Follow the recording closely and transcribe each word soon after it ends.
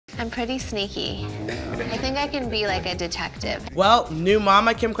I'm pretty sneaky. I think I can be like a detective. Well, new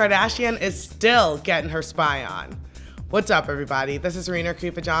mama Kim Kardashian is still getting her spy on. What's up, everybody? This is Rena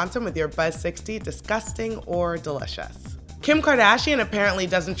Karefa-Johnson with your Buzz 60 Disgusting or Delicious. Kim Kardashian apparently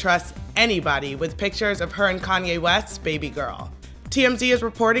doesn't trust anybody with pictures of her and Kanye West's baby girl. TMZ is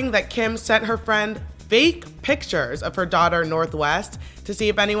reporting that Kim sent her friend fake pictures of her daughter Northwest to see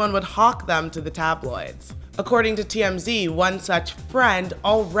if anyone would hawk them to the tabloids. According to TMZ, one such friend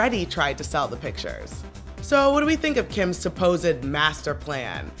already tried to sell the pictures. So what do we think of Kim's supposed master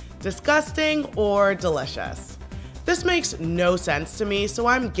plan? Disgusting or delicious? This makes no sense to me, so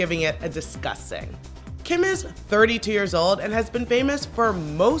I'm giving it a disgusting. Kim is 32 years old and has been famous for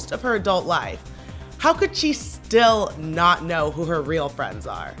most of her adult life. How could she still not know who her real friends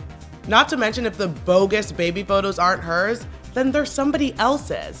are? Not to mention, if the bogus baby photos aren't hers, then they're somebody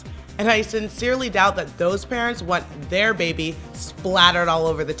else's. And I sincerely doubt that those parents want their baby splattered all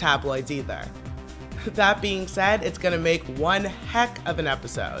over the tabloids either. That being said, it's gonna make one heck of an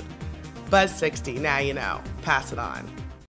episode. Buzz 60, now you know. Pass it on.